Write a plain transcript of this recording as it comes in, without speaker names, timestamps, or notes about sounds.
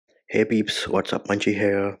Hey peeps, what's up? Munchie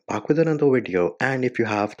here, back with another video. And if you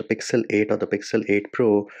have the Pixel 8 or the Pixel 8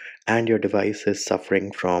 Pro and your device is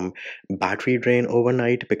suffering from battery drain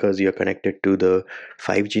overnight because you're connected to the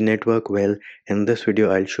 5G network, well, in this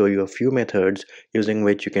video I'll show you a few methods using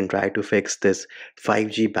which you can try to fix this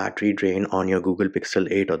 5G battery drain on your Google Pixel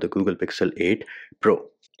 8 or the Google Pixel 8 Pro.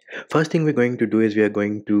 First thing we're going to do is we are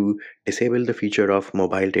going to disable the feature of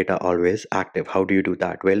mobile data always active. How do you do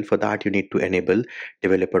that? Well, for that you need to enable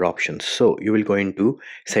developer options. So you will go into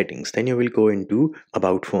settings, then you will go into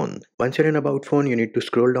about phone. Once you're in about phone, you need to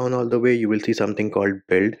scroll down all the way. You will see something called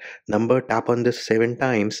build number. Tap on this 7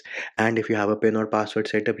 times, and if you have a pin or password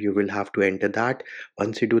setup, you will have to enter that.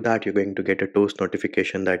 Once you do that, you're going to get a toast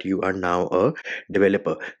notification that you are now a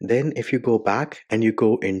developer. Then if you go back and you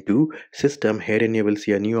go into system, herein you will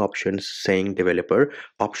see a new option saying developer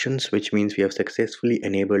options, which means we have successfully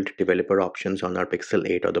enabled developer options on our Pixel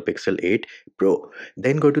 8 or the Pixel 8 Pro.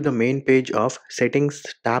 Then go to the main page of settings,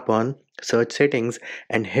 tap on search settings,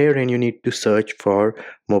 and herein you need to search for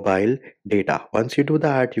mobile data. Once you do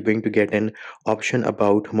that, you're going to get an option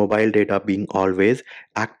about mobile data being always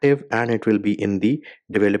active, and it will be in the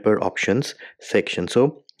developer options section.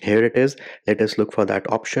 So here it is. Let us look for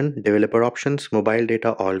that option, developer options, mobile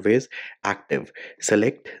data always active.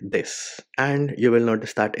 Select this and you will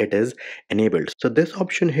notice that it is enabled. So this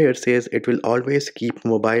option here says it will always keep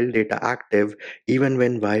mobile data active even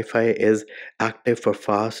when Wi-Fi is active for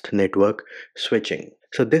fast network switching.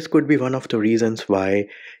 So this could be one of the reasons why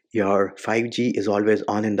your 5G is always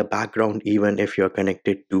on in the background even if you're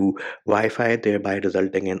connected to Wi-Fi, thereby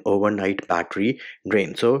resulting in overnight battery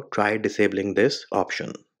drain. So try disabling this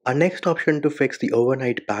option. Our next option to fix the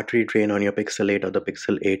overnight battery drain on your Pixel 8 or the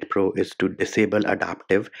Pixel 8 Pro is to disable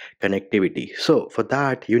adaptive connectivity. So for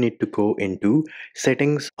that, you need to go into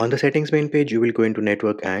settings. On the settings main page, you will go into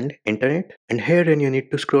network and internet. And herein you need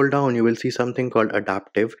to scroll down. You will see something called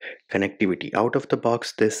adaptive connectivity. Out of the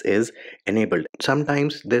box, this is enabled.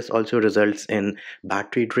 Sometimes this also results in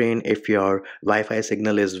battery drain. If your Wi-Fi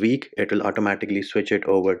signal is weak, it will automatically switch it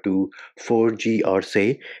over to 4G or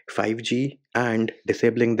say 5G, and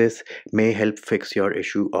disabling this may help fix your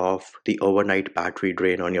issue of the overnight battery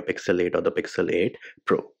drain on your Pixel 8 or the Pixel 8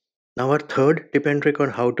 Pro. Now our third tip and trick on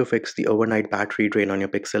how to fix the overnight battery drain on your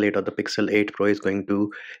Pixel 8 or the Pixel 8 Pro is going to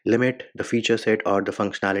limit the feature set or the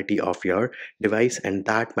functionality of your device, and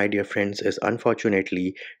that, my dear friends, is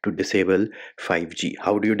unfortunately to disable 5G.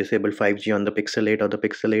 How do you disable 5G on the Pixel 8 or the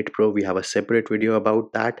Pixel 8 Pro? We have a separate video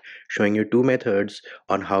about that showing you two methods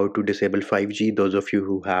on how to disable 5G. Those of you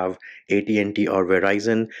who have AT&T or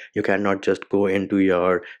Verizon, you cannot just go into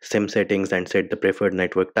your SIM settings and set the preferred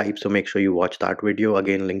network type. So make sure you watch that video,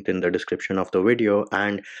 again linked in the description of the video.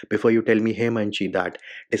 And before you tell me, hey Munchie, that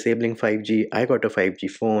disabling 5G, I got a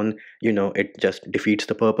 5G phone, it just defeats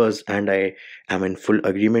the purpose, and I am in full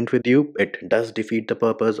agreement with you. It does defeat the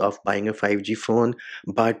purpose of buying a 5G phone,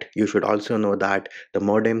 but you should also know that the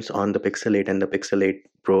modems on the Pixel 8 and the Pixel 8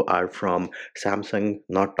 Pro are from Samsung,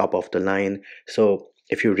 not top of the line. So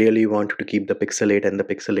if you really want to keep the Pixel 8 and the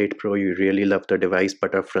Pixel 8 Pro, you really love the device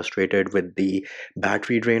but are frustrated with the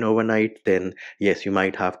battery drain overnight, then yes, you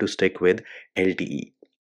might have to stick with LTE.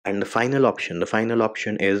 And the final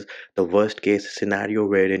option is the worst case scenario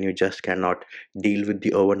wherein you just cannot deal with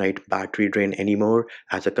the overnight battery drain anymore.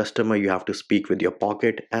 As a customer, you have to speak with your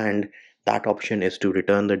pocket, and that option is to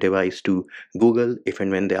return the device to Google. If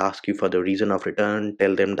and when they ask you for the reason of return,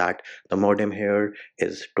 tell them that the modem here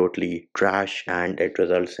is totally trash and it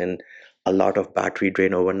results in a lot of battery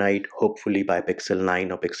drain overnight. Hopefully by Pixel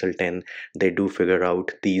 9 or Pixel 10, they do figure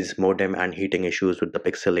out these modem and heating issues with the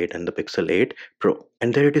Pixel 8 and the Pixel 8 Pro.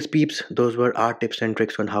 And there it is, peeps. Those were our tips and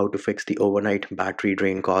tricks on how to fix the overnight battery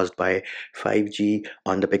drain caused by 5G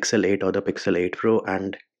on the Pixel 8 or the Pixel 8 Pro.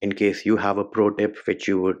 And in case you have a pro tip which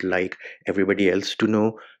you would like everybody else to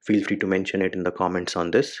know, feel free to mention it in the comments on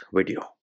this video.